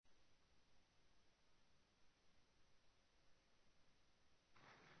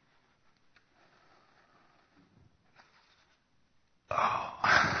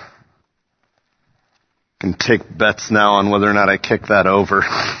Can take bets now on whether or not I kick that over.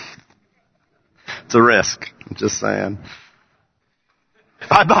 It's a risk. I'm just saying.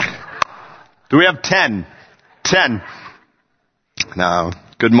 Bye-bye. Do we have 10? 10. No.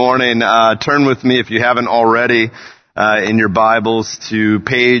 Good morning. Turn with me, if you haven't already, in your Bibles to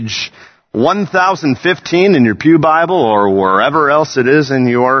page 1015 in your pew Bible or wherever else it is in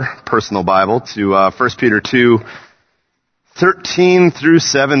your personal Bible to 1 Peter 2, 13 through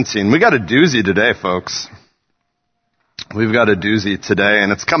 17. We got a doozy today, folks. We've got a doozy today,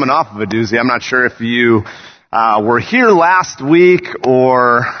 and it's coming off of a doozy. I'm not sure if you were here last week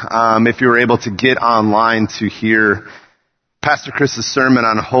or if you were able to get online to hear Pastor Chris's sermon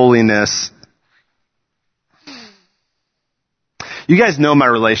on holiness. You guys know my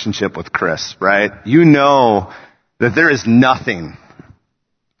relationship with Chris, right? You know that there is nothing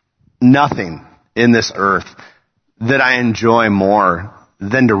in this earth that I enjoy more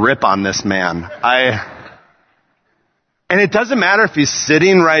than to rip on this man. And it doesn't matter if he's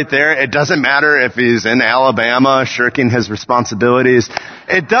sitting right there. It doesn't matter if he's in Alabama shirking his responsibilities.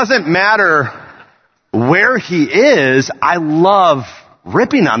 It doesn't matter where he is. I love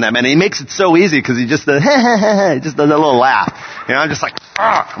ripping on that man. And he makes it so easy because he just does, just does a little laugh. You know, I'm just like,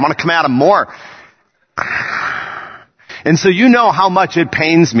 I want to come at him more. And so you know how much it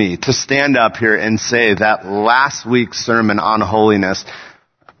pains me to stand up here and say that last week's sermon on holiness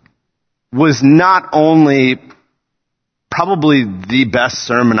was not only probably the best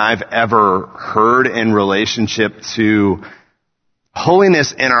sermon I've ever heard in relationship to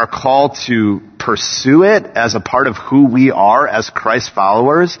holiness and our call to pursue it as a part of who we are as Christ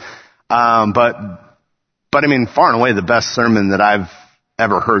followers. But I mean, far and away the best sermon that I've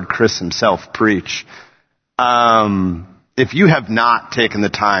ever heard Chris himself preach. If you have not taken the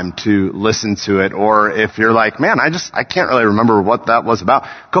time to listen to it, or if you're like, man, I can't really remember what that was about,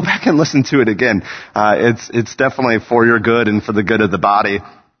 go back and listen to it again. It's definitely for your good and for the good of the body.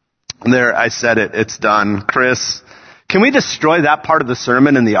 There, I said it. It's done. Chris, can we destroy that part of the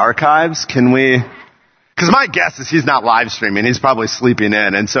sermon in the archives? Can we? Because my guess is he's not live streaming. He's probably sleeping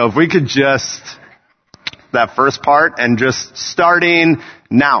in. And so if we could just, that first part, and just starting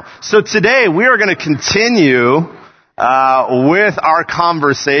now. So today we are going to continue with our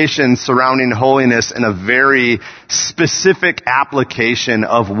conversation surrounding holiness in a very specific application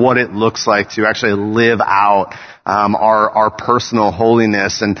of what it looks like to actually live out our personal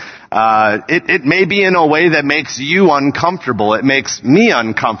holiness. And it may be in a way that makes you uncomfortable. It makes me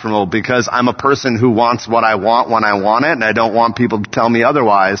uncomfortable because I'm a person who wants what I want when I want it, and I don't want people to tell me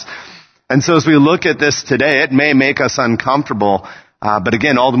otherwise. And so as we look at this today, it may make us uncomfortable, but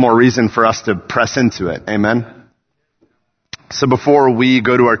again, all the more reason for us to press into it. Amen. So before we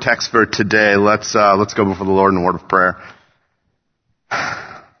go to our text for today, let's go before the Lord in a word of prayer.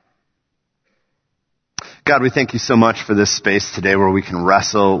 God, we thank you so much for this space today where we can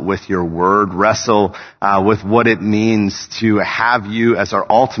wrestle with your word, wrestle with what it means to have you as our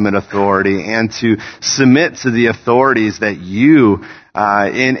ultimate authority and to submit to the authorities that you,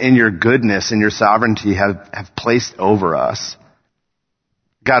 in your goodness and your sovereignty have placed over us.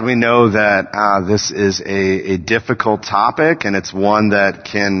 God, we know that this is a difficult topic, and it's one that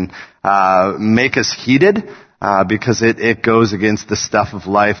can make us heated because it goes against the stuff of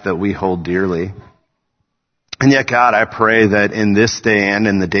life that we hold dearly. And yet, God, I pray that in this day and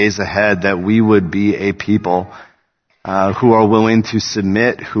in the days ahead that we would be a people who are willing to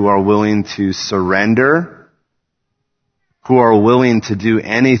submit, who are willing to surrender, who are willing to do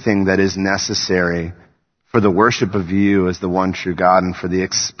anything that is necessary for the worship of you as the one true God and for the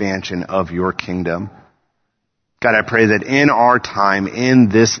expansion of your kingdom. God, I pray that in our time, in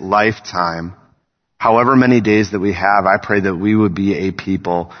this lifetime, however many days that we have, I pray that we would be a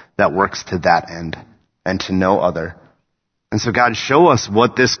people that works to that end and to no other. And so God, show us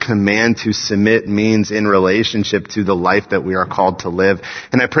what this command to submit means in relationship to the life that we are called to live.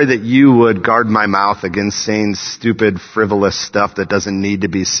 And I pray that you would guard my mouth against saying stupid, frivolous stuff that doesn't need to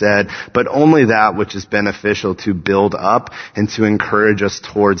be said, but only that which is beneficial to build up and to encourage us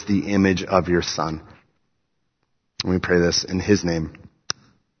towards the image of your Son. And we pray this in his name.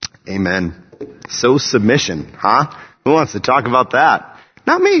 Amen. So submission, huh? Who wants to talk about that?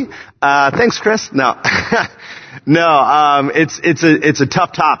 Not me. Thanks, Chris. No. No, it's a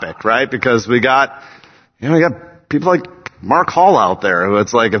tough topic, right? Because we got people like Mark Hall out there who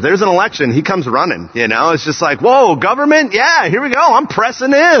it's like, if there's an election, he comes running, it's just like, whoa, government. Yeah, here we go. I'm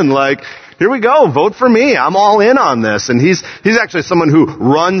pressing in. Like, here we go. Vote for me. I'm all in on this. And he's actually someone who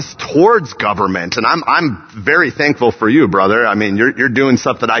runs towards government. And I'm very thankful for you, brother. I mean, you're doing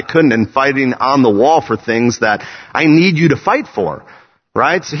stuff that I couldn't and fighting on the wall for things that I need you to fight for.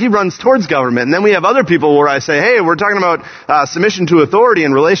 right? So he runs towards government. And then we have other people where I say, hey, we're talking about submission to authority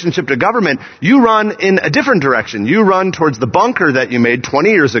in relationship to government. You run in a different direction. You run towards the bunker that you made 20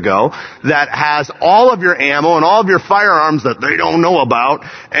 years ago that has all of your ammo and all of your firearms that they don't know about.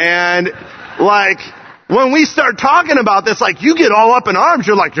 And like, when we start talking about this, like, you get all up in arms.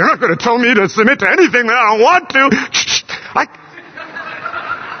 You're like, you're not going to tell me to submit to anything that I don't want to.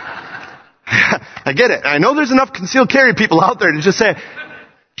 I get it. I know there's enough concealed carry people out there to just say,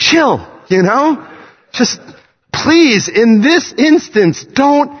 chill, you know? Just, please, in this instance,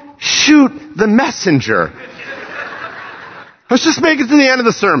 don't shoot the messenger. Let's just make it to the end of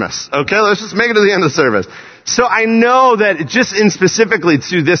the service, okay? Let's just make it to the end of the service. So I know that just in specifically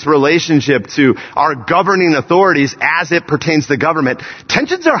to this relationship to our governing authorities as it pertains to government,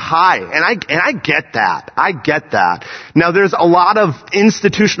 tensions are high, and I get that. I get that. Now there's a lot of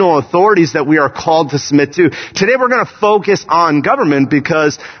institutional authorities that we are called to submit to. Today we're going to focus on government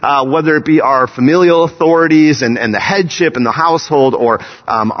because whether it be our familial authorities and the headship in the household or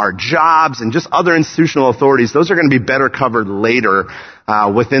our jobs and just other institutional authorities, those are going to be better covered later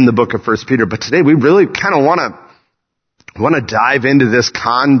within the book of 1 Peter. But today we really kind of want to dive into this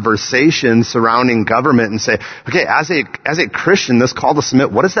conversation surrounding government and say, okay, as a Christian, this call to submit,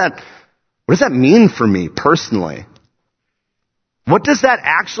 what does that mean for me personally? What does that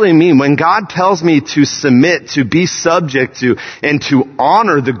actually mean when God tells me to submit, to be subject to, and to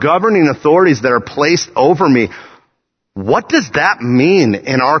honor the governing authorities that are placed over me? What does that mean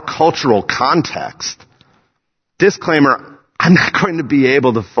in our cultural context? Disclaimer, I'm not going to be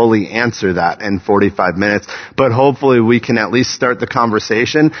able to fully answer that in 45 minutes, but hopefully we can at least start the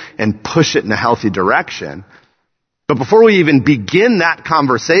conversation and push it in a healthy direction. But before we even begin that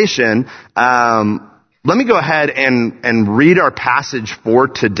conversation, let me go ahead and read our passage for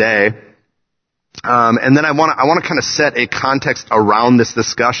today. And then I want to kind of set a context around this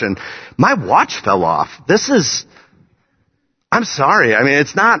discussion. My watch fell off. I'm sorry. I mean,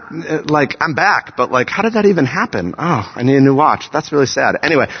 it's not like I'm back, but like, how did that even happen? Oh, I need a new watch. That's really sad.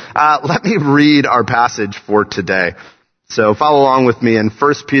 Anyway, let me read our passage for today. So follow along with me in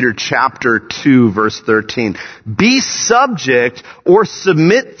 1 Peter chapter 2, verse 13. Be subject or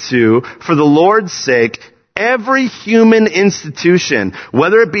submit to, for the Lord's sake, every human institution,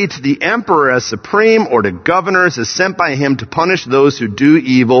 whether it be to the emperor as supreme or to governors as sent by him to punish those who do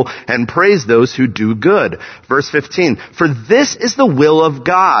evil and praise those who do good. Verse 15, for this is the will of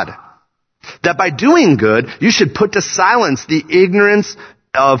God, that by doing good you should put to silence the ignorance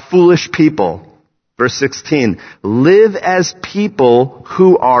of foolish people. Verse 16, live as people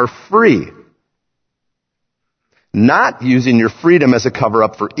who are free, not using your freedom as a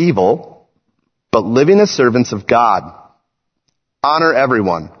cover-up for evil, but living as servants of God. Honor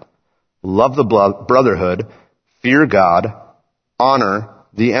everyone. Love the brotherhood. Fear God. Honor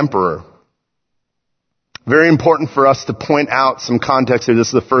the emperor. Very important for us to point out some context here. This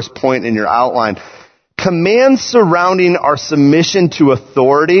is the first point in your outline. Commands surrounding our submission to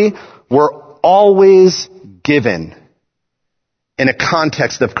authority were always given in a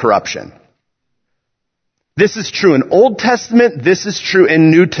context of corruption. This is true in Old Testament. This is true in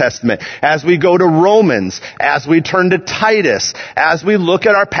New Testament. As we go to Romans, as we turn to Titus, as we look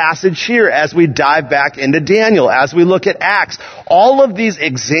at our passage here, as we dive back into Daniel, as we look at Acts, all of these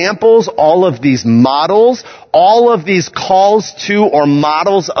examples, all of these models, all of these calls to or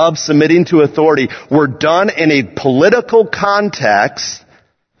models of submitting to authority were done in a political context,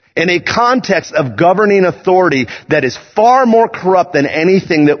 in a context of governing authority that is far more corrupt than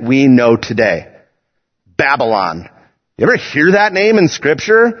anything that we know today. Babylon. You ever hear that name in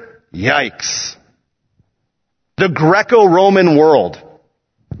Scripture? Yikes. The Greco-Roman world.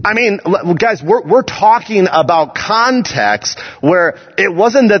 I mean, guys, we're talking about context where it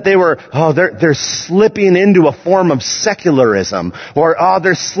wasn't that they were, they're slipping into a form of secularism, or,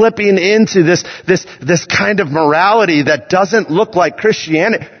 they're slipping into this kind of morality that doesn't look like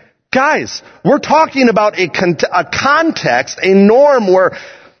Christianity. Guys, we're talking about a context, a norm where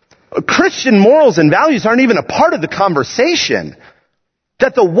Christian morals and values aren't even a part of the conversation.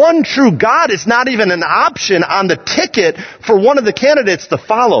 That the one true God is not even an option on the ticket for one of the candidates to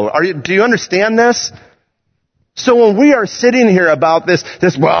follow. Do you understand this? So when we are sitting here about this,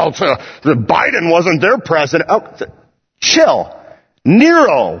 Biden wasn't their president. Chill.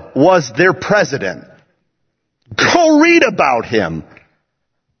 Nero was their president. Go read about him.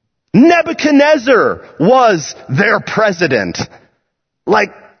 Nebuchadnezzar was their president.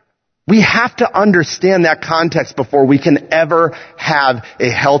 We have to understand that context before we can ever have a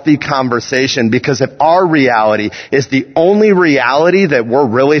healthy conversation, because if our reality is the only reality that we're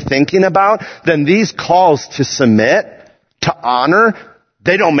really thinking about, then these calls to submit, to honor,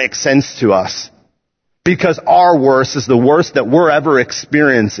 They don't make sense to us because our worst is the worst that we're ever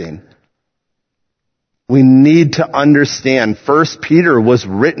experiencing. We need to understand 1 Peter was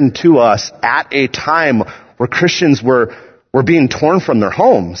written to us at a time where Christians were being torn from their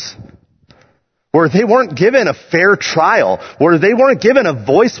homes, where they weren't given a fair trial, where they weren't given a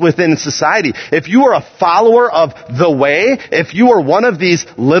voice within society. If you are a follower of the way, if you are one of these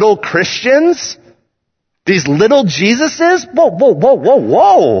little Christians, these little Jesuses,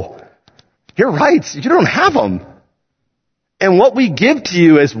 whoa. Your rights, you don't have them. And what we give to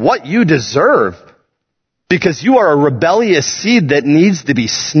you is what you deserve. Because you are a rebellious seed that needs to be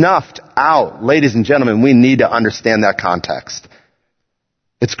snuffed out. Ladies and gentlemen, we need to understand that context.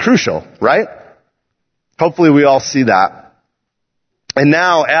 It's crucial, right? Hopefully we all see that. And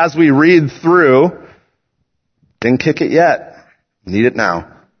now, as we read through, didn't kick it yet. Need it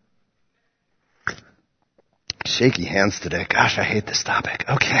now. Shaky hands today. Gosh, I hate this topic.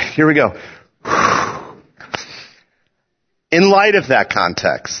 Okay, here we go. In light of that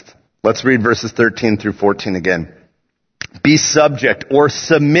context, let's read verses 13 through 14 again. Be subject or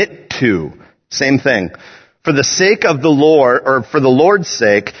submit to, same thing, for the sake of the Lord, or for the Lord's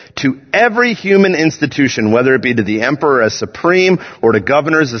sake, to every human institution, whether it be to the emperor as supreme or to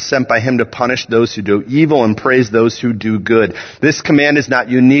governors as sent by him to punish those who do evil and praise those who do good. This command is not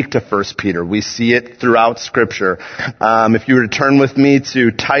unique to 1 Peter. We see it throughout Scripture. If you were to turn with me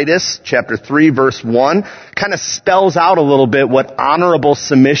to Titus chapter 3 verse 1, kind of spells out a little bit what honorable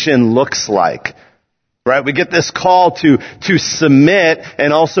submission looks like. Right? We get this call to submit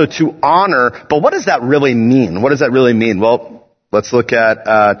and also to honor, but what does that really mean? What does that really mean? Well, let's look at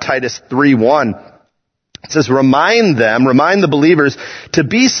Titus 3:1. It says, remind the believers to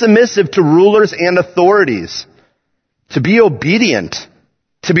be submissive to rulers and authorities, to be obedient,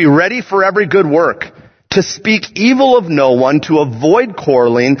 to be ready for every good work, to speak evil of no one, to avoid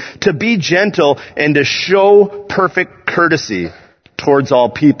quarreling, to be gentle, and to show perfect courtesy towards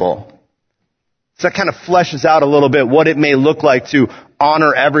all people. So that kind of fleshes out a little bit what it may look like to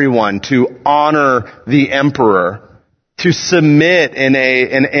honor everyone, to honor the emperor, to submit in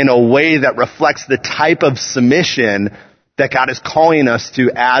a way that reflects the type of submission that God is calling us to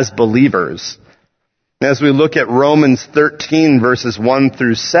as believers. And as we look at Romans 13 verses 1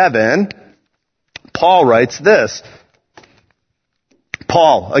 through 7, Paul writes this.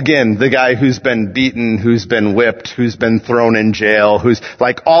 Paul, again, the guy who's been beaten, who's been whipped, who's been thrown in jail, who's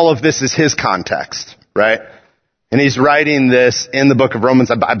like all of this is his context, right? And he's writing this in the book of Romans,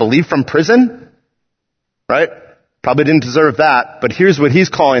 I believe from prison, right? Probably didn't deserve that, but here's what he's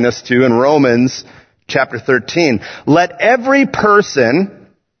calling us to in Romans chapter 13. Let every person,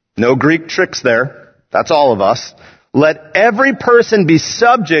 no Greek tricks there, that's all of us, let every person be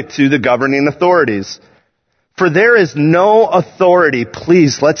subject to the governing authorities. For there is no authority,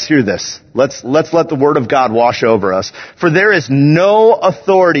 please, let's hear this. Let's let the word of God wash over us. For there is no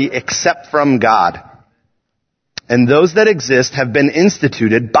authority except from God. And those that exist have been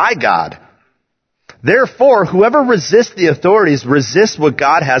instituted by God. Therefore, whoever resists the authorities resists what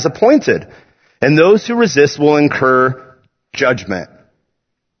God has appointed. And those who resist will incur judgment.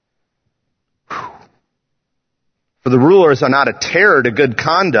 For the rulers are not a terror to good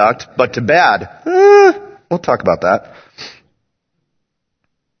conduct, but to bad. We'll talk about that.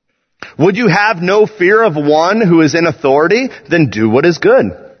 Would you have no fear of one who is in authority? Then do what is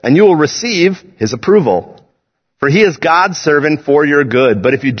good, and you will receive his approval. For he is God's servant for your good.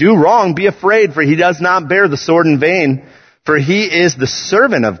 But if you do wrong, be afraid, for he does not bear the sword in vain. For he is the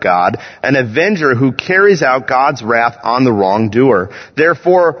servant of God, an avenger who carries out God's wrath on the wrongdoer.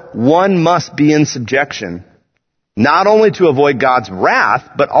 Therefore, one must be in subjection, not only to avoid God's wrath,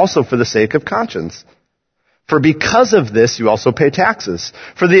 but also for the sake of conscience. For because of this, you also pay taxes.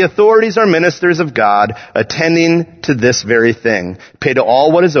 For the authorities are ministers of God, attending to this very thing. Pay to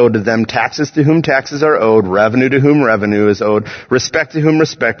all what is owed to them, taxes to whom taxes are owed, revenue to whom revenue is owed, respect to whom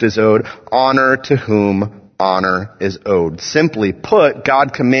respect is owed, honor to whom honor is owed. Simply put,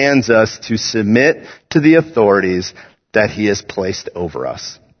 God commands us to submit to the authorities that he has placed over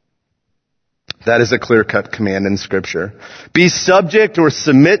us. That is a clear-cut command in Scripture. Be subject or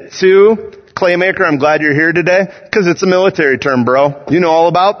submit to. Claymaker, I'm glad you're here today, because it's a military term, bro. You know all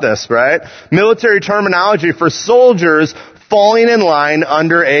about this, right? Military terminology for soldiers falling in line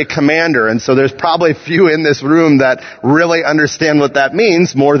under a commander. And so there's probably few in this room that really understand what that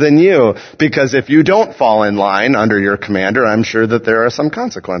means more than you. Because if you don't fall in line under your commander, I'm sure that there are some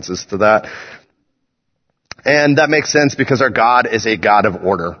consequences to that. And that makes sense because our God is a God of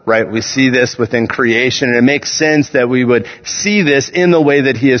order, right? We see this within creation, and it makes sense that we would see this in the way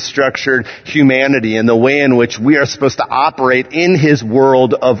that he has structured humanity and the way in which we are supposed to operate in his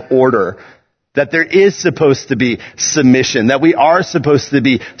world of order. That there is supposed to be submission, that we are supposed to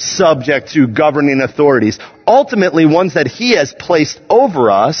be subject to governing authorities, ultimately ones that he has placed over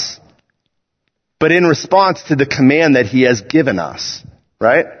us, but in response to the command that he has given us,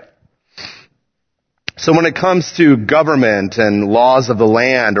 right? So when it comes to government and laws of the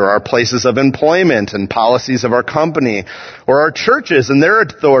land or our places of employment and policies of our company or our churches and their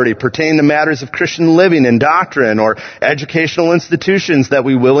authority pertaining to matters of Christian living and doctrine or educational institutions that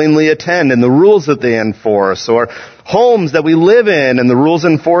we willingly attend and the rules that they enforce or homes that we live in and the rules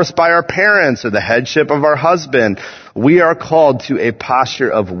enforced by our parents or the headship of our husband, we are called to a posture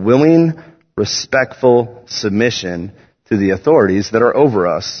of willing, respectful submission to the authorities that are over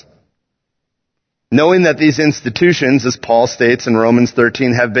us. Knowing that these institutions, as Paul states in Romans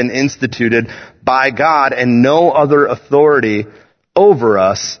 13, have been instituted by God and no other authority over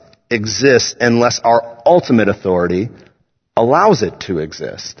us exists unless our ultimate authority allows it to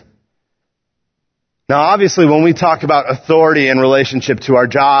exist. Now, obviously, when we talk about authority in relationship to our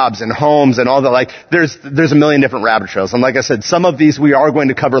jobs and homes and all that, there's a million different rabbit trails. And like I said, some of these we are going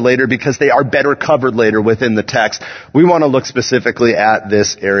to cover later because they are better covered later within the text. We want to look specifically at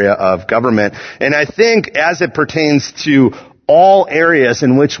this area of government. And I think as it pertains to all areas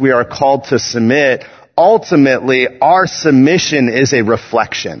in which we are called to submit, ultimately, our submission is a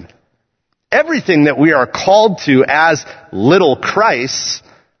reflection. Everything that we are called to as little Christs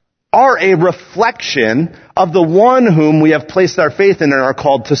are a reflection of the one whom we have placed our faith in and are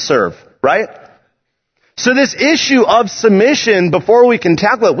called to serve, right? So this issue of submission, before we can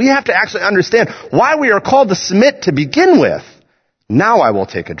tackle it, we have to actually understand why we are called to submit to begin with. Now I will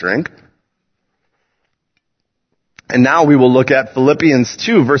take a drink. And now we will look at Philippians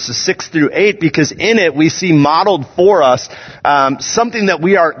 2, verses 6 through 8, because in it we see modeled for us something that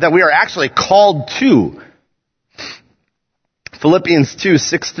we are actually called to. Philippians 2,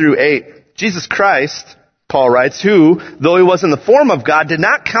 6 through 8. Jesus Christ, Paul writes, who, though he was in the form of God, did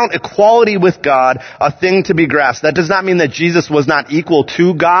not count equality with God a thing to be grasped. That does not mean that Jesus was not equal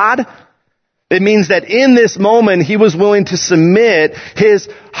to God. It means that in this moment, he was willing to submit his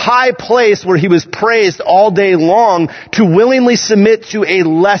high place where he was praised all day long to willingly submit to a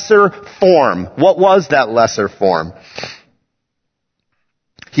lesser form. What was that lesser form?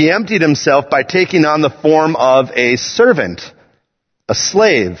 He emptied himself by taking on the form of a servant, a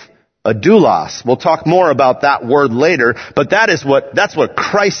slave, a doulos. We'll talk more about that word later, but that's what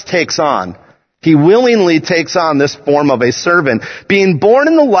Christ takes on. He willingly takes on this form of a servant, being born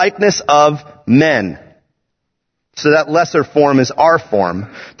in the likeness of men. So that lesser form is our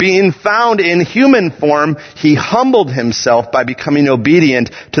form. Being found in human form, he humbled himself by becoming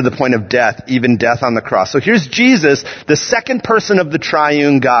obedient to the point of death, even death on the cross. So here's Jesus, the second person of the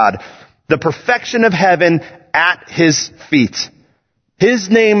triune God, the perfection of heaven at his feet. His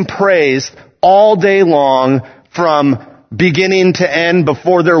name praised all day long from beginning to end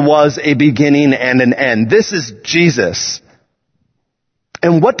before there was a beginning and an end. This is Jesus.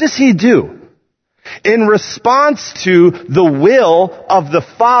 And what does he do? In response to the will of the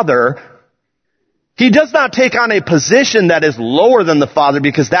Father, he does not take on a position that is lower than the Father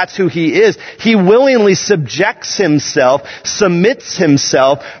because that's who he is. He willingly subjects himself, submits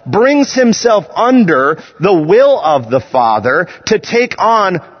himself, brings himself under the will of the Father to take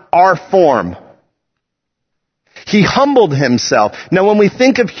on our form. He humbled himself. Now when we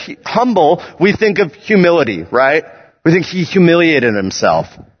think of humble, we think of humility, right? We think he humiliated himself.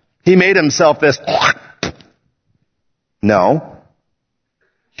 He made himself this. No.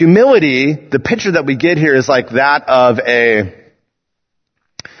 Humility, the picture that we get here is like that of a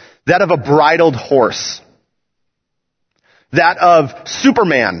bridled horse. That of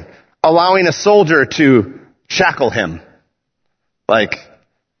Superman allowing a soldier to shackle him. Like,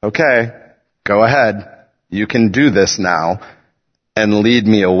 okay, go ahead. You can do this now and lead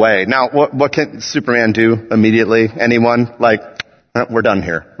me away. Now, what can Superman do immediately? Anyone? We're done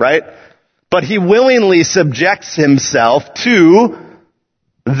here, right? But he willingly subjects himself to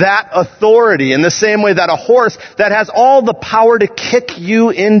that authority in the same way that a horse that has all the power to kick you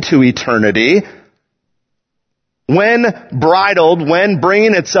into eternity, when bridled, when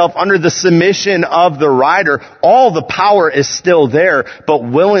bringing itself under the submission of the rider, all the power is still there, but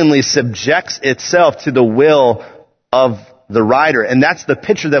willingly subjects itself to the will of the rider. And that's the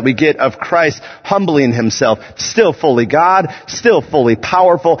picture that we get of Christ humbling himself, still fully God, still fully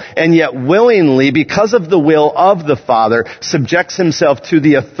powerful, and yet willingly, because of the will of the Father, subjects himself to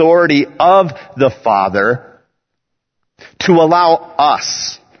the authority of the Father to allow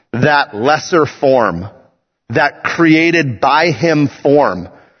us, that lesser form, that created by him form,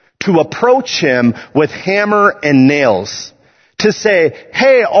 to approach him with hammer and nails, to say,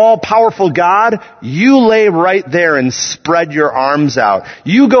 hey, all-powerful God, you lay right there and spread your arms out.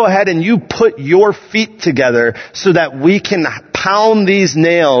 You go ahead and you put your feet together so that we can pound these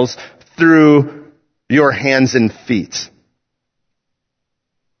nails through your hands and feet.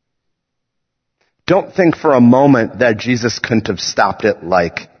 Don't think for a moment that Jesus couldn't have stopped it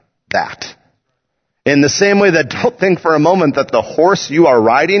like that. In the same way that don't think for a moment that the horse you are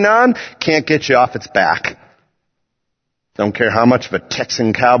riding on can't get you off its back. Don't care how much of a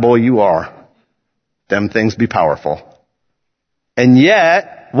Texan cowboy you are. Them things be powerful. And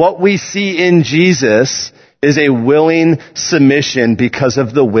yet, what we see in Jesus is a willing submission because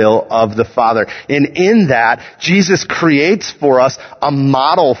of the will of the Father. And in that, Jesus creates for us a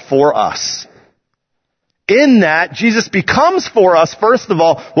model for us. In that, Jesus becomes for us, first of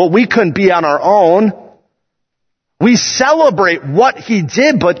all, what we couldn't be on our own. We celebrate what he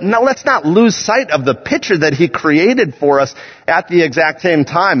did, but now let's not lose sight of the picture that he created for us at the exact same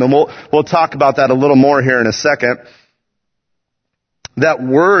time. And we'll talk about that a little more here in a second. That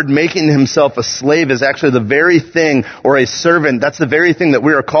word, making himself a slave, is actually the very thing, or a servant, that's the very thing that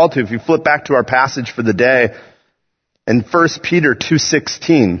we are called to. If you flip back to our passage for the day, in 1 Peter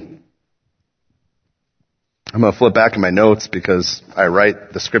 2:16, I'm going to flip back in my notes because I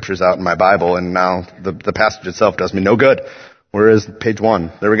write the scriptures out in my Bible, and now the passage itself does me no good. Where is page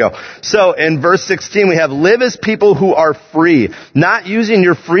 1? There we go. So in verse 16 we have, live as people who are free, not using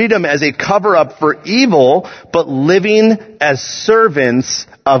your freedom as a cover-up for evil, but living as servants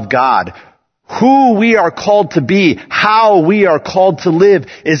of God. Who we are called to be, how we are called to live,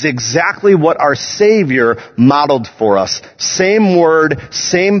 is exactly what our Savior modeled for us. Same word,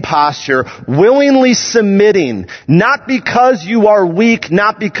 same posture, willingly submitting, not because you are weak,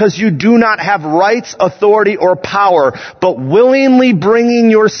 not because you do not have rights, authority, or power, but willingly bringing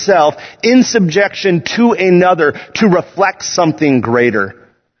yourself in subjection to another to reflect something greater,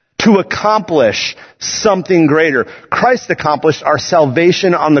 to accomplish something greater. Christ accomplished our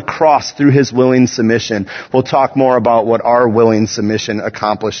salvation on the cross through his willing submission. We'll talk more about what our willing submission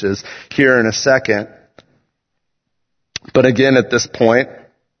accomplishes here in a second. But again, at this point,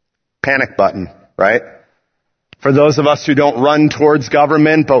 panic button, right? For those of us who don't run towards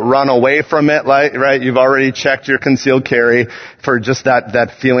government, but run away from it, like, right? You've already checked your concealed carry for just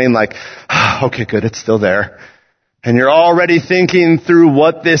that feeling like, okay, good, it's still there. And you're already thinking through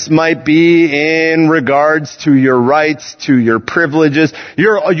what this might be in regards to your rights, to your privileges.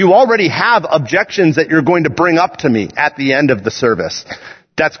 You already have objections that you're going to bring up to me at the end of the service.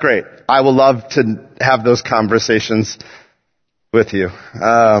 That's great. I will love to have those conversations with you.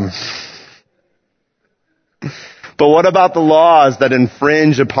 But what about the laws that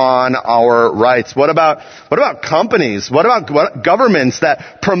infringe upon our rights? What about companies? What about governments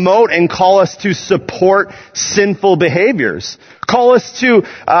that promote and call us to support sinful behaviors? Call us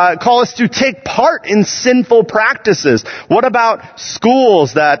to take part in sinful practices. What about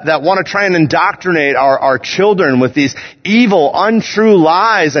schools that want to try and indoctrinate our children with these evil, untrue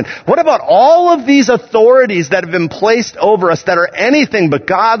lies? And what about all of these authorities that have been placed over us that are anything but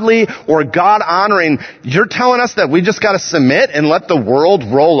godly or God-honoring? You're telling us that we just got to submit and let the world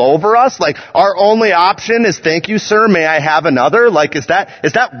roll over us? Like, our only option is, thank you, sir, may I have another? Like, is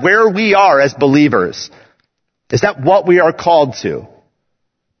that where we are as believers? Is that what we are called to?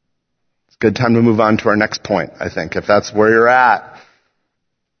 It's a good time to move on to our next point, I think, if that's where you're at.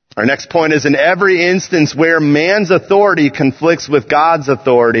 Our next point is, in every instance where man's authority conflicts with God's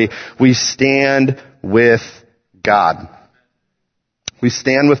authority, we stand with God. We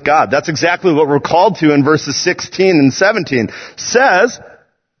stand with God. That's exactly what we're called to in verses 16 and 17. It says,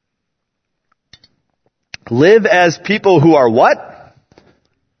 live as people who are what?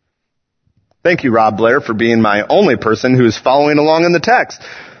 Thank you, Rob Blair, for being my only person who is following along in the text.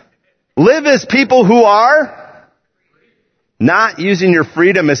 Live as people who are not using your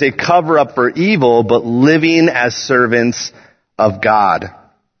freedom as a cover-up for evil, but living as servants of God.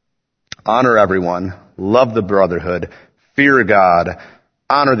 Honor everyone. Love the brotherhood. Fear God.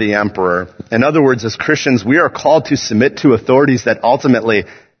 Honor the emperor. In other words, as Christians, we are called to submit to authorities that ultimately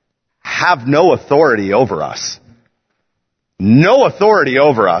have no authority over us. No authority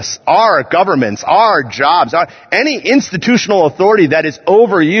over us. Our governments, our jobs, any institutional authority that is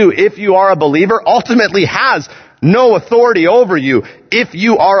over you if you are a believer ultimately has no authority over you if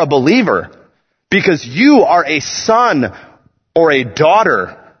you are a believer. Because you are a son or a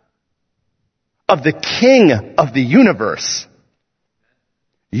daughter of the King of the universe.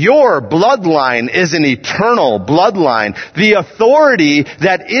 Your bloodline is an eternal bloodline. The authority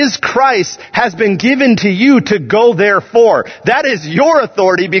that is Christ has been given to you to go therefore. That is your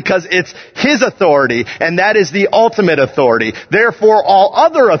authority because it's His authority, and that is the ultimate authority. Therefore, all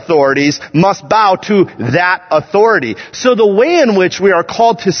other authorities must bow to that authority. So the way in which we are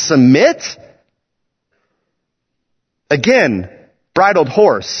called to submit, again, bridled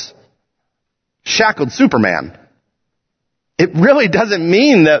horse, shackled Superman. It really doesn't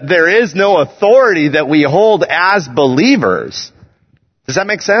mean that there is no authority that we hold as believers. Does that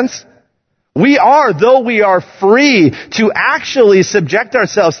make sense? We are, though we are free to actually subject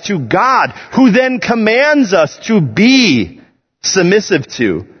ourselves to God, who then commands us to be submissive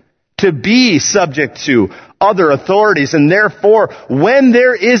to be subject to other authorities. And therefore, when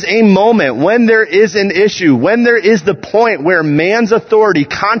there is a moment, when there is an issue, when there is the point where man's authority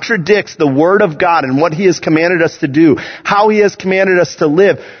contradicts the Word of God and what He has commanded us to do, how He has commanded us to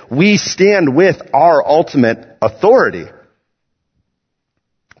live, we stand with our ultimate authority.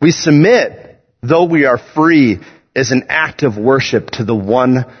 We submit, though we are free, as an act of worship to the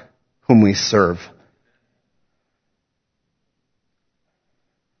one whom we serve.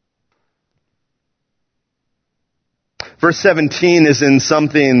 Verse 17 is in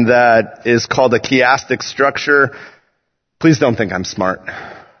something that is called a chiastic structure. Please don't think I'm smart.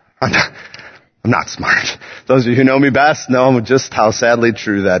 I'm not smart. Those of you who know me best know just how sadly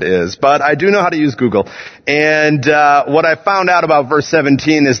true that is. But I do know how to use Google. And what I found out about verse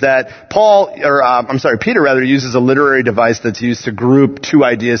 17 is that Peter uses a literary device that's used to group two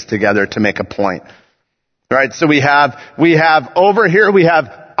ideas together to make a point. All right, so we have over here, we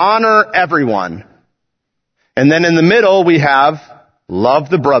have honor everyone. And then in the middle, we have love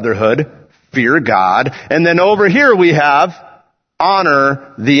the brotherhood, fear God. And then over here, we have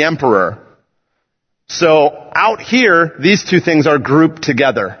honor the emperor. So out here, these two things are grouped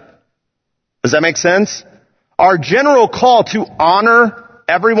together. Does that make sense? Our general call to honor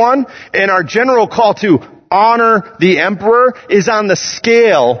everyone and our general call to honor the emperor is on the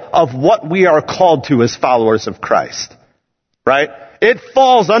scale of what we are called to as followers of Christ. Right? It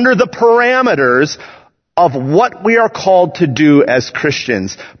falls under the parameters of what we are called to do as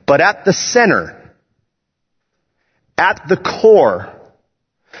Christians. But at the center, at the core,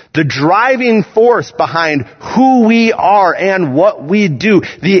 the driving force behind who we are and what we do,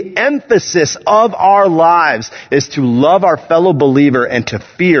 the emphasis of our lives is to love our fellow believer and to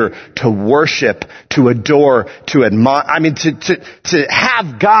fear, to worship, to adore, to admire, to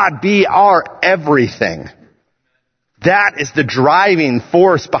have God be our everything. That is the driving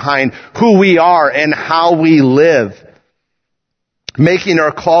force behind who we are and how we live. Making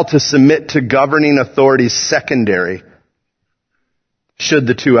our call to submit to governing authorities secondary, should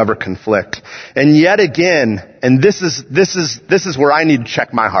the two ever conflict. And yet again, and this is where I need to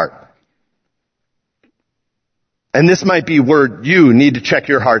check my heart. And this might be where you need to check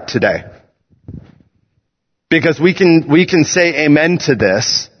your heart today. Because we can say amen to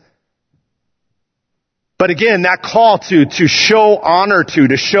this. But again, that call to show honor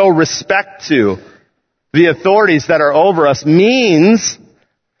to show respect to the authorities that are over us means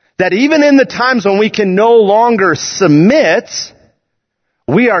that even in the times when we can no longer submit,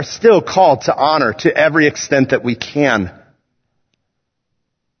 we are still called to honor to every extent that we can.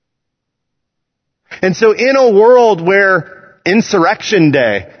 And so in a world where Insurrection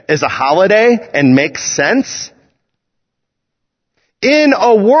Day is a holiday and makes sense, in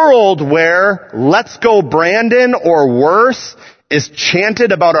a world where Let's Go Brandon or worse is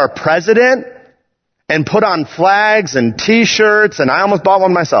chanted about our president and put on flags and t-shirts, and I almost bought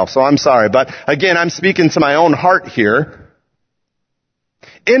one myself, so I'm sorry. But again, I'm speaking to my own heart here.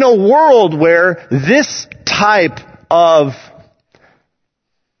 In a world where this type of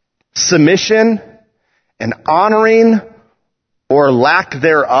submission and honoring or lack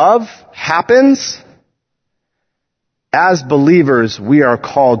thereof happens, as believers, we are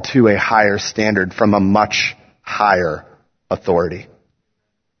called to a higher standard from a much higher authority.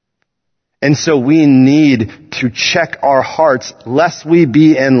 And so we need to check our hearts lest we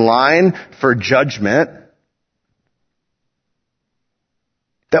be in line for judgment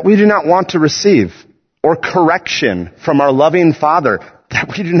that we do not want to receive, or correction from our loving Father that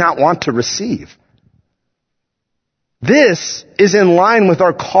we do not want to receive. This is in line with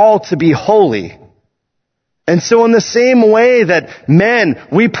our call to be holy. And so in the same way that men,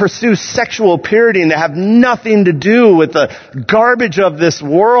 we pursue sexual purity and to have nothing to do with the garbage of this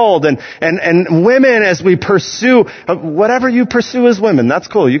world, and women as we pursue, whatever you pursue as women, that's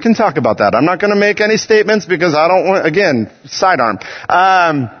cool. You can talk about that. I'm not going to make any statements because I don't want, again, sidearm.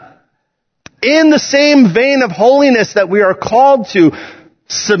 In the same vein of holiness that we are called to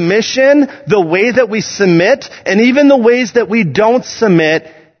Submission, the way that we submit, and even the ways that we don't submit,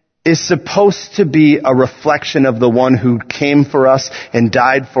 is supposed to be a reflection of the one who came for us and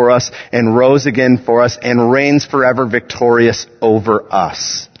died for us and rose again for us and reigns forever victorious over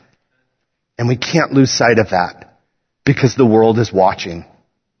us. And we can't lose sight of that because the world is watching.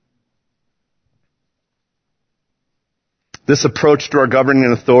 This approach to our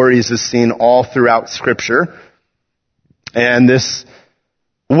governing authorities is seen all throughout Scripture. And this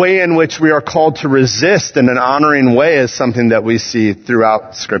way in which we are called to resist in an honoring way is something that we see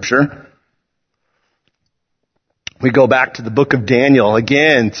throughout Scripture. We go back to the book of Daniel,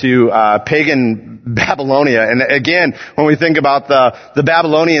 again, to pagan Babylonia. And again, when we think about the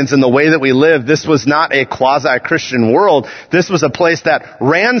Babylonians and the way that we live, this was not a quasi-Christian world. This was a place that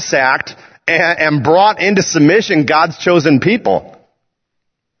ransacked and brought into submission God's chosen people.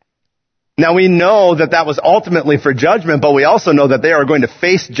 Now we know that that was ultimately for judgment, but we also know that they are going to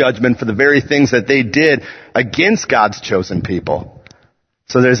face judgment for the very things that they did against God's chosen people.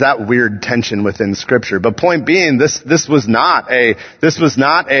 So there's that weird tension within Scripture. But point being, this wasn't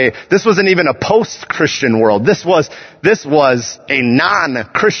even a post-Christian world. This was a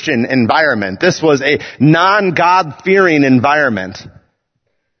non-Christian environment. This was a non-God-fearing environment.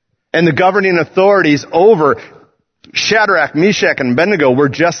 And the governing authorities over Shadrach, Meshach, and Abednego were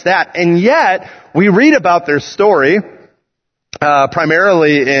just that. And yet, we read about their story,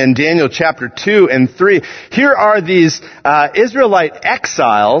 primarily in Daniel chapter 2 and 3. Here are these Israelite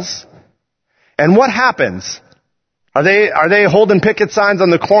exiles, and what happens? Are they holding picket signs on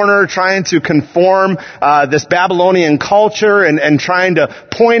the corner trying to conform this Babylonian culture and trying to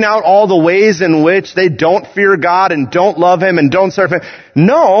point out all the ways in which they don't fear God and don't love Him and don't serve Him?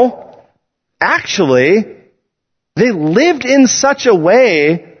 No. Actually, they lived in such a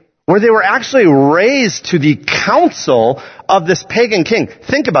way where they were actually raised to the counsel of this pagan king.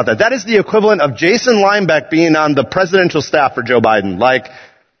 Think about that. That is the equivalent of Jason Linebeck being on the presidential staff for Joe Biden. Like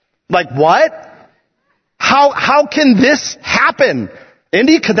what? How can this happen?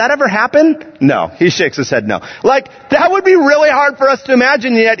 Indy, could that ever happen? No. He shakes his head no. That would be really hard for us to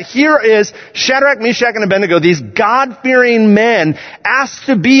imagine, yet here is Shadrach, Meshach, and Abednego, these God-fearing men, asked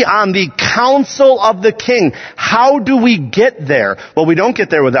to be on the council of the king. How do we get there? Well, we don't get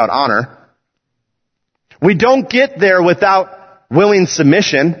there without honor. We don't get there without willing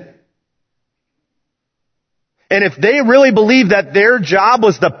submission. And if they really believed that their job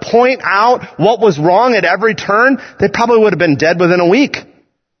was to point out what was wrong at every turn, they probably would have been dead within a week.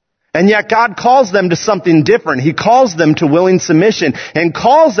 And yet God calls them to something different. He calls them to willing submission and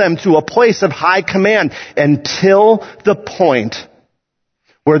calls them to a place of high command until the point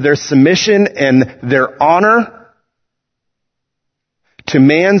where their submission and their honor to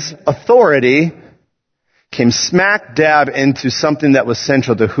man's authority came smack dab into something that was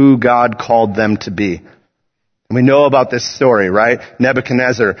central to who God called them to be. We know about this story, right?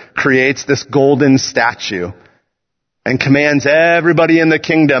 Nebuchadnezzar creates this golden statue and commands everybody in the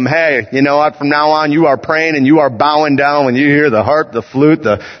kingdom, hey, you know what, from now on you are praying and you are bowing down when you hear the harp, the flute,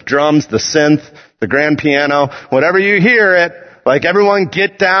 the drums, the synth, the grand piano, whatever you hear it, everyone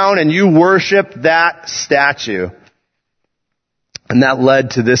get down and you worship that statue. And that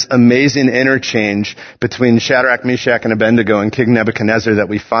led to this amazing interchange between Shadrach, Meshach, and Abednego and King Nebuchadnezzar that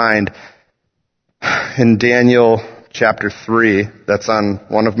we find in Daniel chapter 3, that's on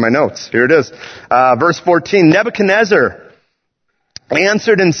one of my notes. Here it is. Verse 14, Nebuchadnezzar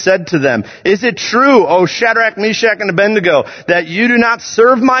answered and said to them, is it true, O Shadrach, Meshach, and Abednego, that you do not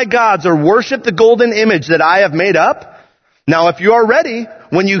serve my gods or worship the golden image that I have made up? Now if you are ready,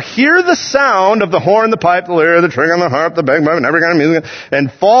 when you hear the sound of the horn, the pipe, the lyre, the string, the harp, the bagpipe, and every kind of music,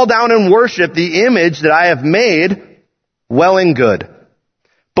 and fall down and worship the image that I have made, well and good.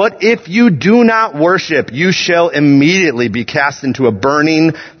 But if you do not worship, you shall immediately be cast into a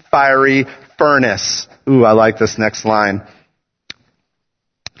burning, fiery furnace. Ooh, I like this next line.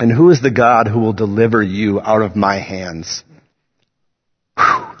 And who is the God who will deliver you out of my hands?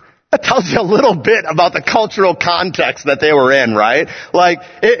 Whew. That tells you a little bit about the cultural context that they were in, right?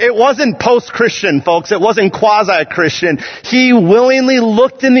 It wasn't post-Christian, folks. It wasn't quasi-Christian. He willingly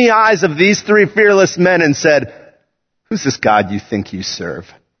looked in the eyes of these three fearless men and said, who's this God you think you serve?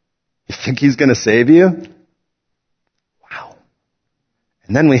 You think He's going to save you? Wow.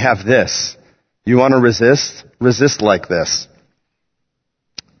 And then we have this. You want to resist? Resist like this.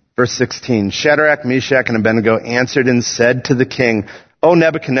 Verse 16, Shadrach, Meshach, and Abednego answered and said to the king, O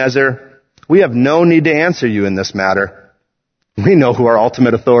Nebuchadnezzar, we have no need to answer you in this matter. We know who our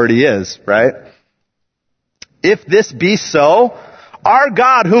ultimate authority is, right? If this be so, Our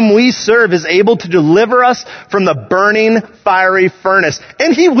God, whom we serve, is able to deliver us from the burning fiery furnace,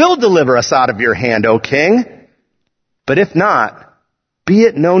 and he will deliver us out of your hand, O king. But if not, be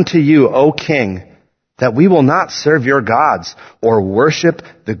it known to you, O king, that we will not serve your gods or worship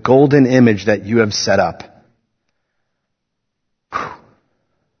the golden image that you have set up.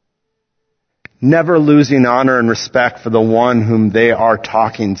 Never losing honor and respect for the one whom they are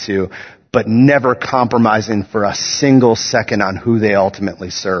talking to, but never compromising for a single second on who they ultimately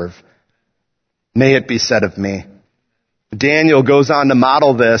serve. May it be said of me. Daniel goes on to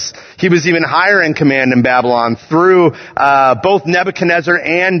model this. He was even higher in command in Babylon through both Nebuchadnezzar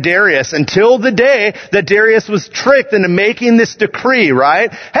and Darius, until the day that Darius was tricked into making this decree, right?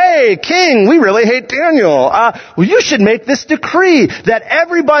 Hey, king, we really hate Daniel. Well, you should make this decree that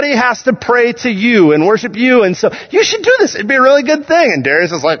everybody has to pray to you and worship you, and so you should do this. It'd be a really good thing. And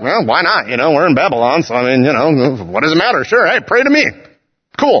Darius is like, well, why not? We're in Babylon, so what does it matter? Sure, hey, pray to me.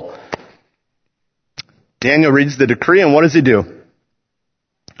 Cool. Daniel reads the decree, and what does he do?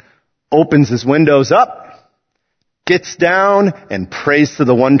 Opens his windows up, gets down, and prays to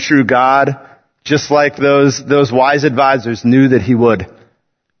the one true God, just like those wise advisors knew that he would.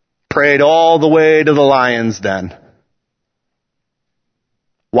 Prayed all the way to the lion's den.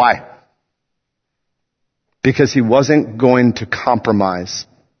 Why? Because he wasn't going to compromise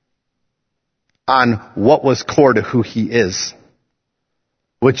on what was core to who he is,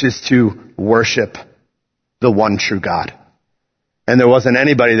 which is to worship the one true God. And there wasn't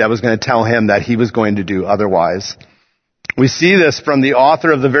anybody that was going to tell him that he was going to do otherwise. We see this from the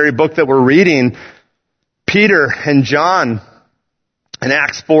author of the very book that we're reading, Peter and John. In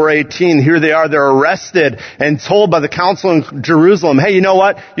Acts 4:18, here they are, they're arrested and told by the council in Jerusalem, hey, you know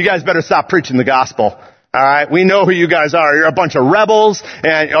what? You guys better stop preaching the gospel. All right, we know who you guys are. You're a bunch of rebels,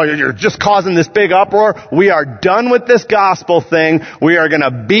 and you're just causing this big uproar. We are done with this gospel thing. We are going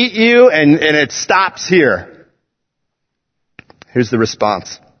to beat you, and it stops here. Here's the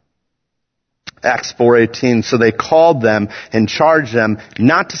response. Acts 4:18. So they called them and charged them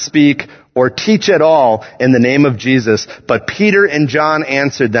not to speak or teach at all in the name of Jesus. But Peter and John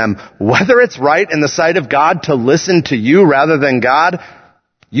answered them, whether it's right in the sight of God to listen to you rather than God,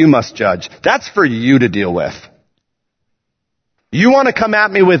 you must judge. That's for you to deal with. You want to come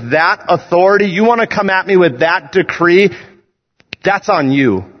at me with that authority? You want to come at me with that decree? That's on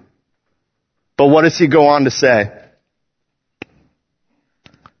you. But what does he go on to say?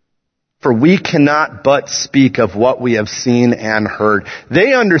 For we cannot but speak of what we have seen and heard.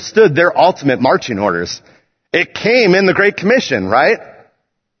 They understood their ultimate marching orders. It came in the Great Commission, right?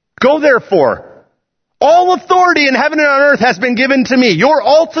 Go therefore. All authority in heaven and on earth has been given to me. Your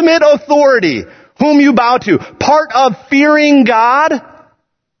ultimate authority, whom you bow to. Part of fearing God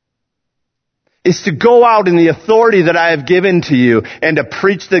is to go out in the authority that I have given to you and to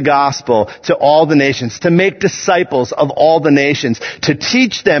preach the gospel to all the nations, to make disciples of all the nations, to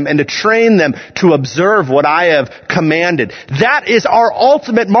teach them and to train them to observe what I have commanded. That is our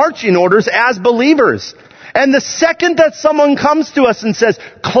ultimate marching orders as believers. And the second that someone comes to us and says,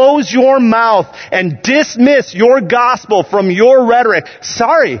 close your mouth and dismiss your gospel from your rhetoric,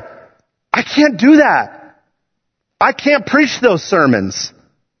 sorry, I can't do that. I can't preach those sermons.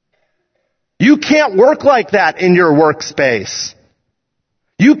 You can't work like that in your workspace.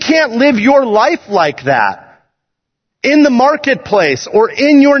 You can't live your life like that in the marketplace or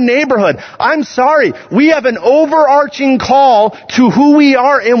in your neighborhood. I'm sorry. We have an overarching call to who we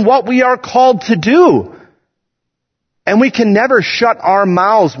are and what we are called to do. And we can never shut our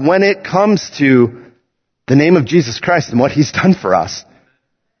mouths when it comes to the name of Jesus Christ and what He's done for us.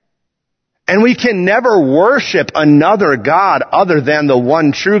 And we can never worship another God other than the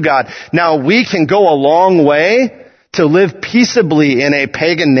one true God. Now, we can go a long way to live peaceably in a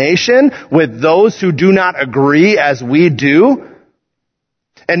pagan nation with those who do not agree as we do.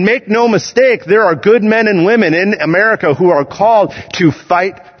 And make no mistake, there are good men and women in America who are called to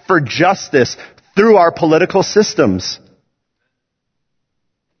fight for justice through our political systems.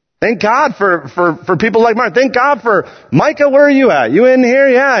 Thank God for people like Martin. Thank God for Micah. Where are you at? You in here?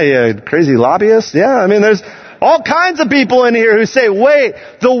 Yeah, you crazy lobbyist. Yeah, I mean, there's all kinds of people in here who say, wait,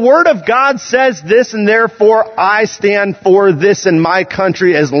 the Word of God says this, and therefore I stand for this in my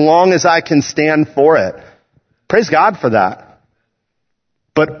country as long as I can stand for it. Praise God for that.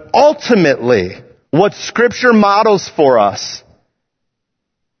 But ultimately, what Scripture models for us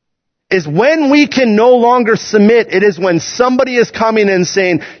is when we can no longer submit, it is when somebody is coming and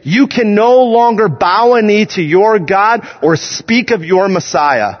saying, you can no longer bow a knee to your God or speak of your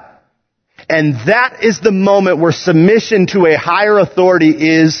Messiah. And that is the moment where submission to a higher authority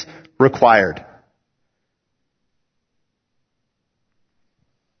is required.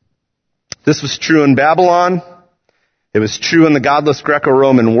 This was true in Babylon. It was true in the godless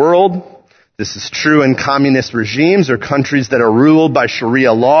Greco-Roman world. This is true in communist regimes or countries that are ruled by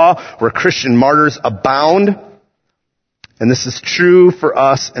Sharia law, where Christian martyrs abound. And this is true for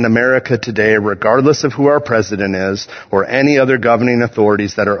us in America today, regardless of who our president is or any other governing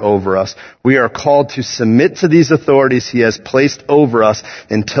authorities that are over us. We are called to submit to these authorities he has placed over us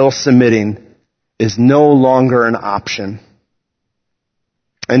until submitting is no longer an option.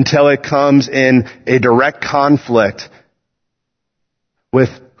 Until it comes in a direct conflict with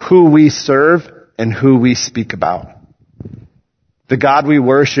who we serve and who we speak about. The God we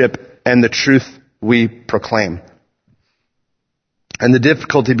worship and the truth we proclaim. And the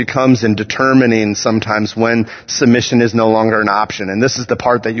difficulty becomes in determining sometimes when submission is no longer an option. And this is the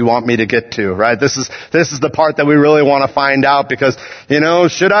part that you want me to get to, right? This is the part that we really want to find out because,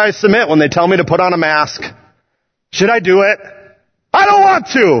 should I submit when they tell me to put on a mask? Should I do it? I don't want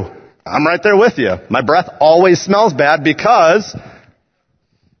to. I'm right there with you. My breath always smells bad because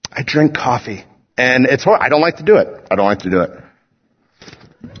I drink coffee. And it's horrible. I don't like to do it.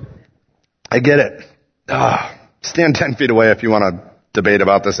 I get it. Stand 10 feet away if you want to debate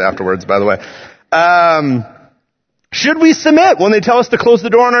about this afterwards, by the way. Should we submit when they tell us to close the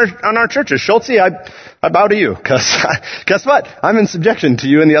door on our churches? Schultze, I bow to you, because guess what? I'm in subjection to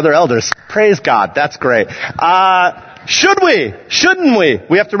you and the other elders. Praise God. That's great. Should we? Shouldn't we?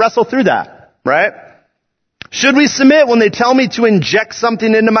 We have to wrestle through that, right? Should we submit when they tell me to inject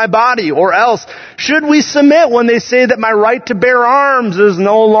something into my body? Or else, should we submit when they say that my right to bear arms is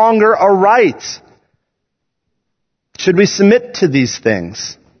no longer a right? Should we submit to these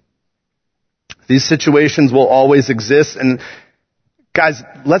things? These situations will always exist. And guys,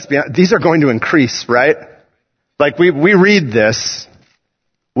 let's be honest, these are going to increase, right? Like we read this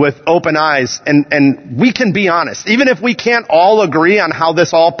with open eyes and we can be honest. Even if we can't all agree on how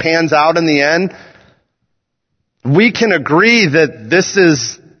this all pans out in the end, we can agree that this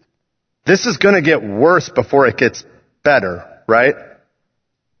is going to get worse before it gets better, right?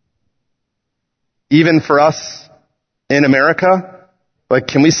 Even for us in America, like,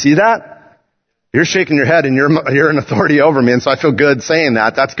 can we see that? You're shaking your head and you're an authority over me, and so I feel good saying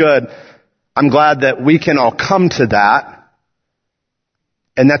that. That's good. I'm glad that we can all come to that.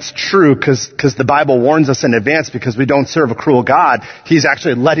 And that's true because the Bible warns us in advance because we don't serve a cruel God. He's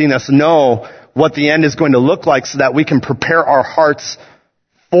actually letting us know what the end is going to look like so that we can prepare our hearts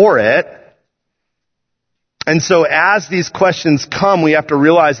for it. And so as these questions come, we have to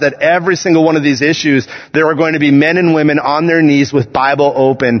realize that every single one of these issues, there are going to be men and women on their knees with Bible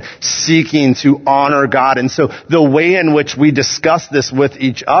open, seeking to honor God. And so the way in which we discuss this with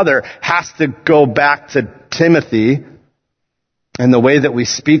each other has to go back to Timothy, and the way that we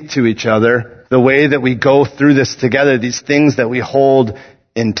speak to each other, the way that we go through this together, these things that we hold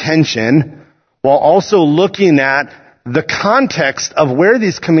in tension, while also looking at the context of where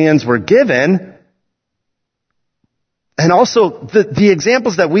these commands were given, and also the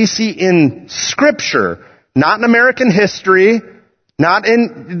examples that we see in Scripture, not in American history, not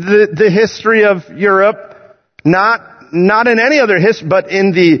in the history of Europe, not in any other history, but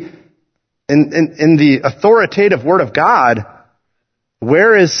in the authoritative Word of God.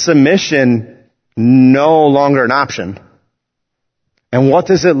 Where is submission no longer an option? And what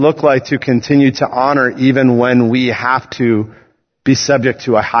does it look like to continue to honor even when we have to be subject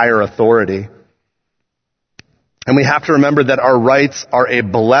to a higher authority? And we have to remember that our rights are a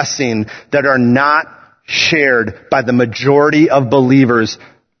blessing that are not shared by the majority of believers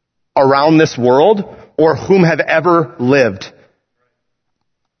around this world or whom have ever lived.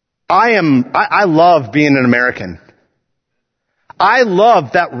 I love being an American. I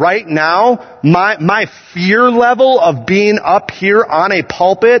love that right now, my fear level of being up here on a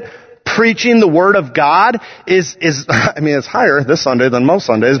pulpit preaching the Word of God is it's higher this Sunday than most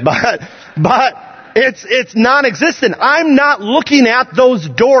Sundays, but it's non-existent. I'm not looking at those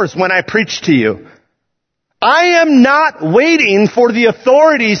doors when I preach to you. I am not waiting for the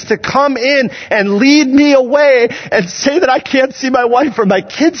authorities to come in and lead me away and say that I can't see my wife or my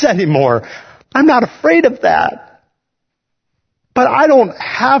kids anymore. I'm not afraid of that. But I don't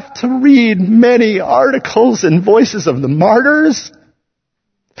have to read many articles and voices of the martyrs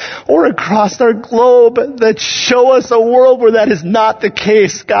or across our globe that show us a world where that is not the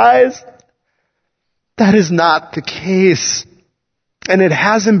case, guys. That is not the case. And it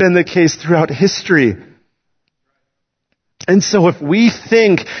hasn't been the case throughout history. And so if we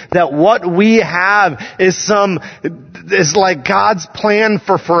think that what we have is like God's plan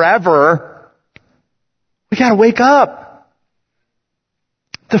for forever, we gotta wake up.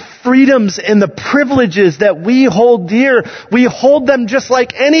 The freedoms and the privileges that we hold dear, we hold them just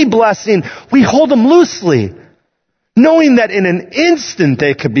like any blessing. We hold them loosely, knowing that in an instant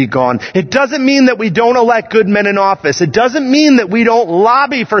they could be gone. It doesn't mean that we don't elect good men in office. It doesn't mean that we don't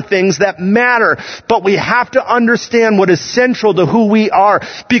lobby for things that matter. But we have to understand what is central to who we are.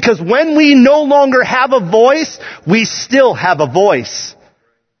 Because when we no longer have a voice, we still have a voice.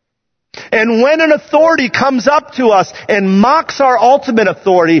 And when an authority comes up to us and mocks our ultimate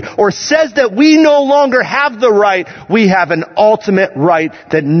authority or says that we no longer have the right, we have an ultimate right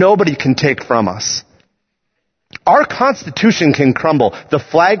that nobody can take from us. Our Constitution can crumble, the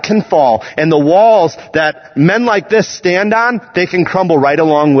flag can fall, and the walls that men like this stand on, they can crumble right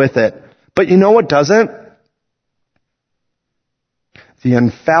along with it. But you know what doesn't? The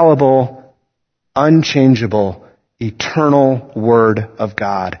infallible, unchangeable, eternal Word of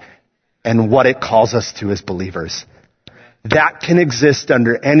God and what it calls us to as believers. That can exist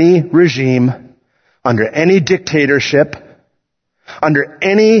under any regime, under any dictatorship, under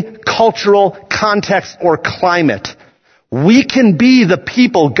any cultural context or climate. We can be the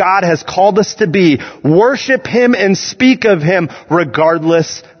people God has called us to be, worship Him and speak of Him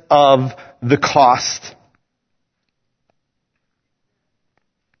regardless of the cost.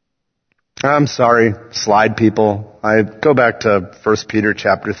 I'm sorry, slide people. I go back to 1 Peter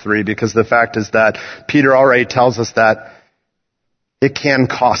chapter 3 because the fact is that Peter already tells us that it can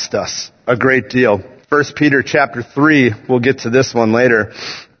cost us a great deal. 1 Peter chapter 3, we'll get to this one later.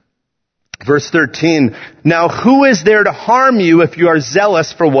 Verse 13, now who is there to harm you if you are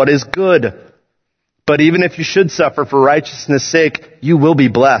zealous for what is good? But even if you should suffer for righteousness' sake, you will be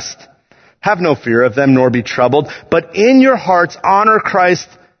blessed. Have no fear of them, nor be troubled, but in your hearts honor Christ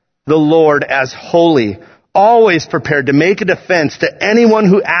the Lord as holy, always prepared to make a defense to anyone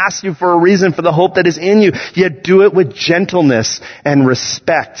who asks you for a reason for the hope that is in you, yet do it with gentleness and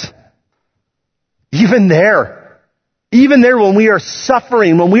respect. Even there when we are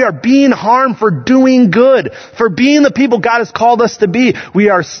suffering, when we are being harmed for doing good, for being the people God has called us to be, we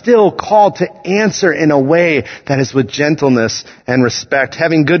are still called to answer in a way that is with gentleness and respect,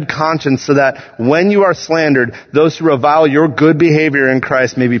 having good conscience so that when you are slandered, those who revile your good behavior in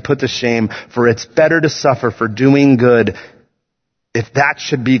Christ may be put to shame, for it's better to suffer for doing good, if that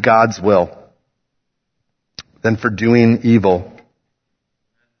should be God's will, than for doing evil.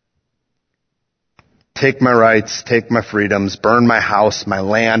 Take my rights, take my freedoms, burn my house, my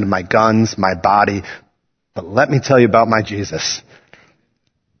land, my guns, my body. But let me tell you about my Jesus.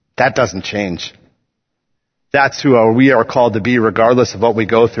 That doesn't change. That's who we are called to be regardless of what we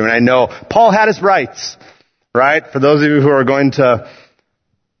go through. And I know Paul had his rights, right? For those of you who are going to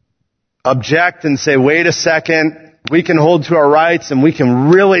object and say, wait a second, we can hold to our rights and we can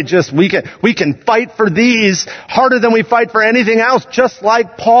really we can fight for these harder than we fight for anything else, just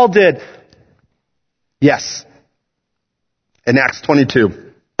like Paul did. Yes. In Acts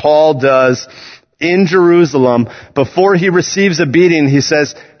 22, Paul does in Jerusalem, before he receives a beating, he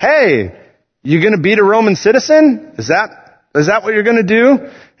says, hey, you going to beat a Roman citizen? Is that what you're going to do?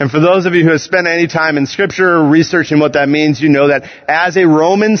 And for those of you who have spent any time in Scripture researching what that means, you know that as a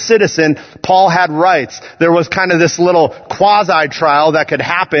Roman citizen, Paul had rights. There was kind of this little quasi-trial that could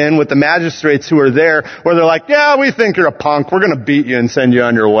happen with the magistrates who were there, where they're like, yeah, we think you're a punk. We're going to beat you and send you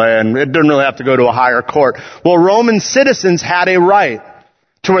on your way, and it doesn't really have to go to a higher court. Well, Roman citizens had a right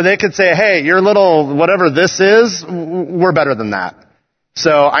to where they could say, hey, your little whatever this is, we're better than that.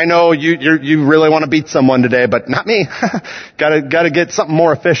 So I know you really want to beat someone today, but not me. Gotta get something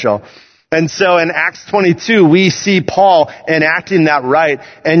more official. And so in Acts 22, we see Paul enacting that right.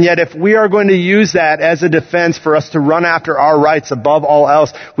 And yet if we are going to use that as a defense for us to run after our rights above all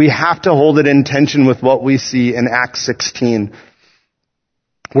else, we have to hold it in tension with what we see in Acts 16.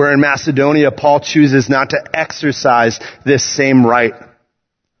 Where in Macedonia, Paul chooses not to exercise this same right,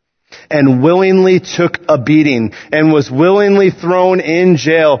 and willingly took a beating and was willingly thrown in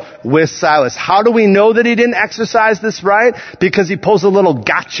jail with Silas. How do we know that he didn't exercise this right? Because he pulls a little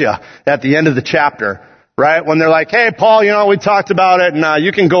gotcha at the end of the chapter, right? When they're like, hey, Paul, we talked about it and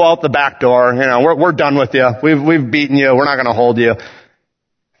you can go out the back door. We're done with you. We've beaten you. We're not going to hold you.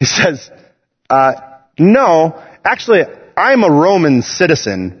 He says, no, actually, I'm a Roman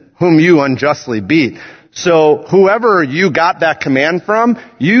citizen whom you unjustly beat. So whoever you got that command from,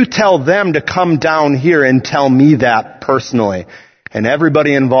 you tell them to come down here and tell me that personally. And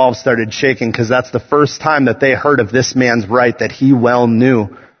everybody involved started shaking because that's the first time that they heard of this man's right that he well knew.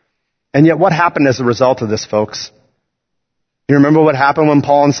 And yet what happened as a result of this, folks? You remember what happened when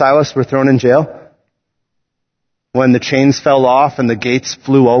Paul and Silas were thrown in jail? When the chains fell off and the gates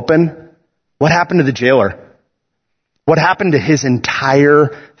flew open? What happened to the jailer? What happened to his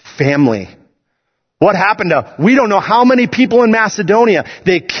entire family? What happened to, we don't know how many people in Macedonia,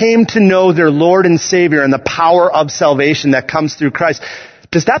 they came to know their Lord and Savior and the power of salvation that comes through Christ.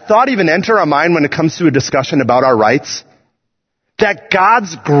 Does that thought even enter our mind when it comes to a discussion about our rights? That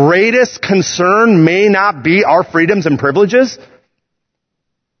God's greatest concern may not be our freedoms and privileges?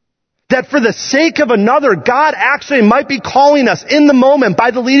 That for the sake of another, God actually might be calling us in the moment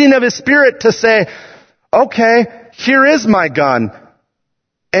by the leading of His Spirit to say, okay, here is my gun.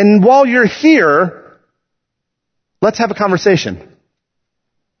 And while you're here, let's have a conversation.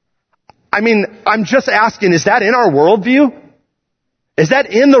 I mean, I'm just asking, is that in our worldview? Is that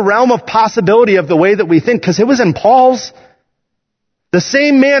in the realm of possibility of the way that we think? Because it was in Paul's. The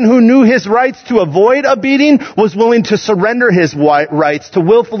same man who knew his rights to avoid a beating was willing to surrender his rights to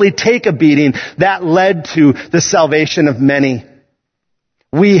willfully take a beating that led to the salvation of many.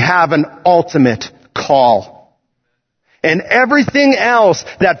 We have an ultimate call. And everything else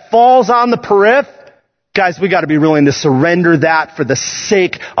that falls on the periphery, guys, we got to be willing to surrender that for the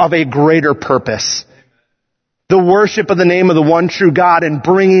sake of a greater purpose. The worship of the name of the one true God and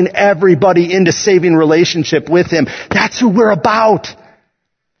bringing everybody into saving relationship with Him. That's who we're about.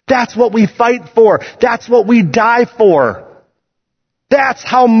 That's what we fight for. That's what we die for. That's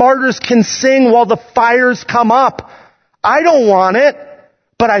how martyrs can sing while the fires come up. I don't want it,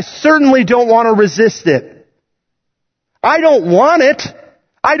 but I certainly don't want to resist it. I don't want it.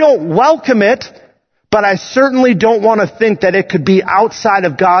 I don't welcome it. But I certainly don't want to think that it could be outside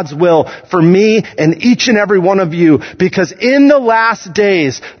of God's will for me and each and every one of you. Because in the last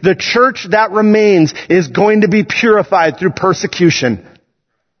days, the church that remains is going to be purified through persecution.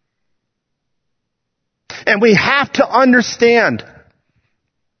 And we have to understand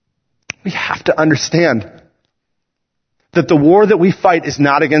that the war that we fight is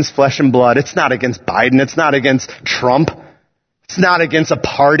not against flesh and blood. It's not against Biden. It's not against Trump. It's not against a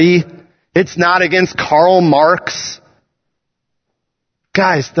party. It's not against Karl Marx.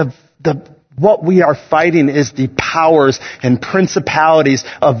 Guys, what we are fighting is the powers and principalities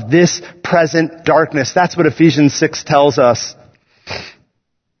of this present darkness. That's what Ephesians 6 tells us.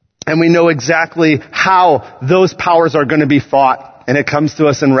 And we know exactly how those powers are going to be fought. And it comes to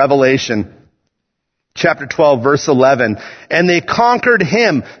us in Revelation. Chapter 12, verse 11. And they conquered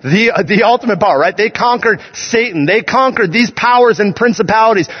him, the ultimate power, right? They conquered Satan. They conquered these powers and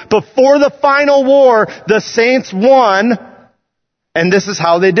principalities. Before the final war, the saints won. And this is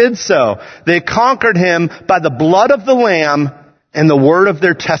how they did so. They conquered him by the blood of the Lamb and the word of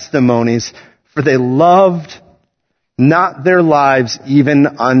their testimonies. For they loved not their lives even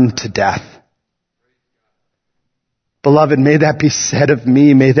unto death. Beloved, may that be said of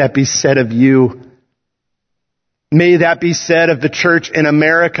me. May that be said of you. May that be said of the church in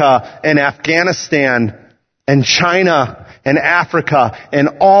America and Afghanistan and China and Africa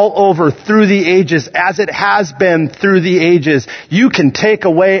and all over through the ages, as it has been through the ages. You can take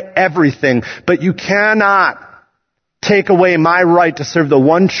away everything, but you cannot take away my right to serve the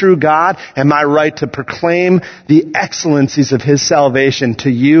one true God and my right to proclaim the excellencies of His salvation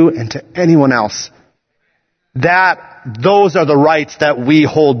to you and to anyone else. Those are the rights that we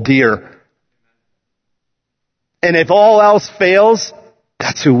hold dear. And if all else fails,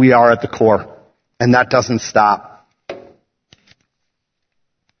 that's who we are at the core. And that doesn't stop.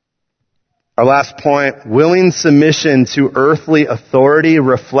 Our last point, willing submission to earthly authority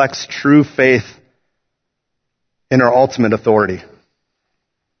reflects true faith in our ultimate authority.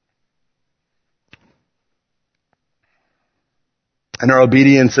 And our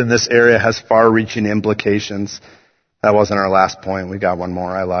obedience in this area has far-reaching implications. That wasn't our last point. We got one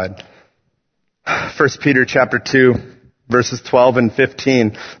more. I lied. 1 Peter chapter 2, verses 12 and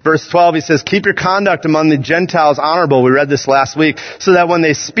 15. Verse 12, he says, keep your conduct among the Gentiles honorable. We read this last week. So that when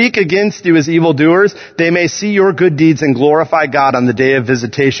they speak against you as evildoers, they may see your good deeds and glorify God on the day of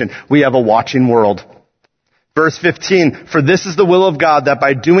visitation. We have a watching world. Verse 15, for this is the will of God, that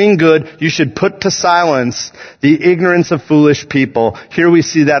by doing good you should put to silence the ignorance of foolish people. Here we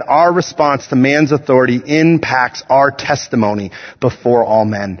see that our response to man's authority impacts our testimony before all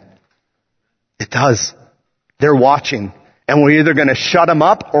men. It does. They're watching. And we're either going to shut them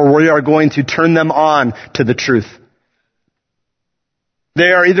up or we are going to turn them on to the truth.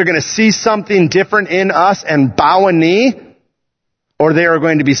 They are either going to see something different in us and bow a knee, or they are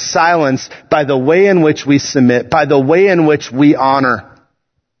going to be silenced by the way in which we submit, by the way in which we honor.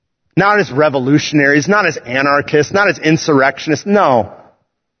 Not as revolutionaries, not as anarchists, not as insurrectionists, no.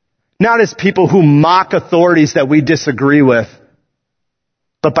 Not as people who mock authorities that we disagree with,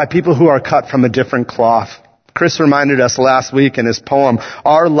 but by people who are cut from a different cloth, Chris reminded us last week in his poem,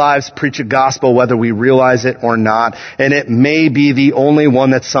 our lives preach a gospel whether we realize it or not, and it may be the only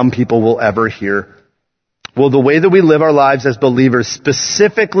one that some people will ever hear. Will the way that we live our lives as believers,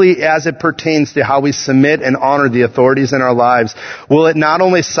 specifically as it pertains to how we submit and honor the authorities in our lives, will it not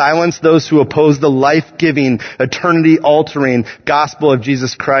only silence those who oppose the life-giving, eternity-altering gospel of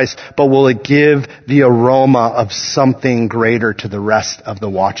Jesus Christ, but will it give the aroma of something greater to the rest of the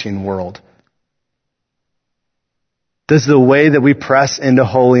watching world? Does the way that we press into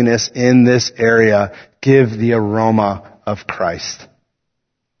holiness in this area give the aroma of Christ?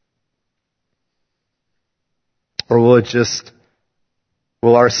 Or will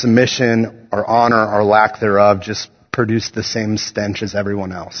our submission, our honor, our lack thereof just produce the same stench as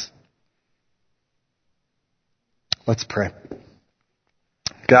everyone else? Let's pray.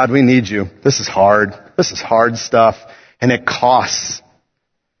 God, we need you. This is hard. This is hard stuff, and it costs.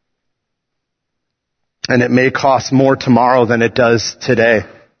 And it may cost more tomorrow than it does today.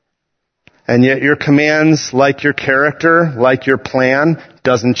 And yet your commands, like your character, like your plan,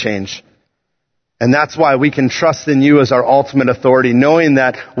 doesn't change. And that's why we can trust in you as our ultimate authority, knowing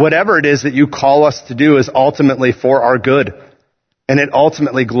that whatever it is that you call us to do is ultimately for our good. And it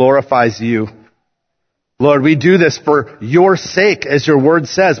ultimately glorifies you. Lord, we do this for your sake, as your word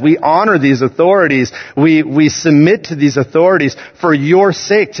says. We honor these authorities. We submit to these authorities for your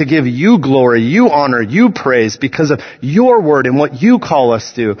sake, to give you glory, you honor, you praise because of your word and what you call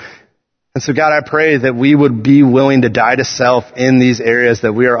us to. And so God, I pray that we would be willing to die to self in these areas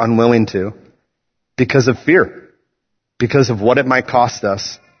that we are unwilling to. Because of fear, because of what it might cost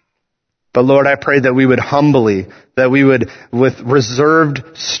us. But Lord, I pray that we would humbly, that we would, with reserved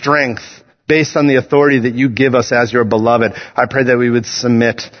strength, based on the authority that you give us as your beloved, I pray that we would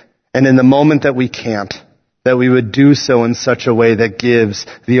submit. And in the moment that we can't, that we would do so in such a way that gives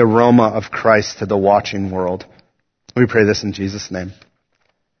the aroma of Christ to the watching world. We pray this in Jesus' name.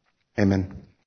 Amen.